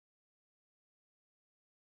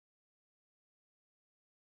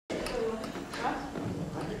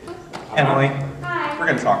Emily. Hi. We're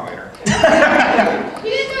gonna talk later. You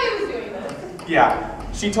didn't know I was doing this.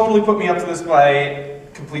 Yeah, she totally put me up to this play.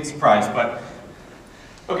 Complete surprise, but...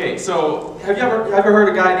 Okay, so, have you ever heard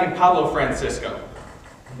of a guy named Pablo Francisco?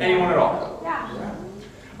 Anyone at all? Yeah.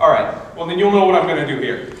 Alright, well then you'll know what I'm gonna do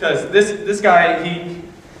here. Because this guy, he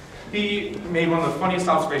made one of the funniest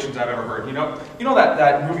observations I've ever heard. You know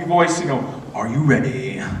that movie voice, you know, are you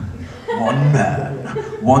ready? One man,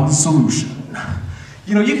 one solution.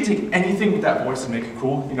 You know, you can take anything with that voice and make it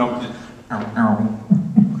cool. You know, ow, ow,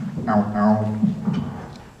 ow, ow.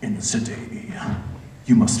 In the city,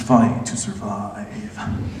 you must fight to survive.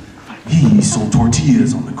 He sold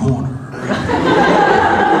tortillas on the corner.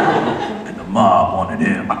 And the mob wanted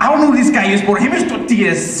him. I don't know who this guy is, but him is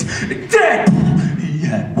tortillas. Dead! He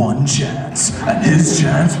had one chance, and his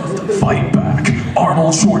chance was to fight back.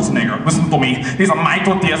 Arnold Schwarzenegger, listen to me. These are my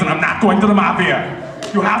tortillas, and I'm not going to the mafia.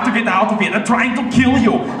 You have to get out of here. They're trying to kill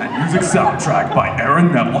you. And music soundtrack by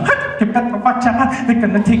Aaron Neville. You better watch out. They're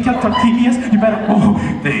gonna take your tortillas. You better. Oh,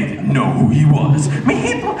 they didn't know who he was. What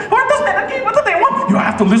do they want? You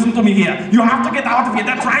have to listen to me here. You have to get out of here.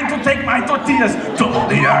 They're trying to take my tortillas. Double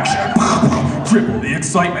the action. Triple the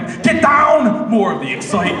excitement. Get down. More of the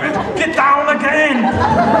excitement. Get down again.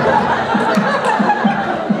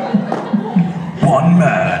 One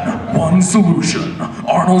man, one solution.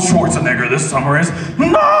 Arnold Schwarzenegger this summer is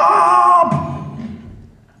Knob!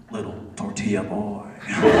 Little tortilla boy.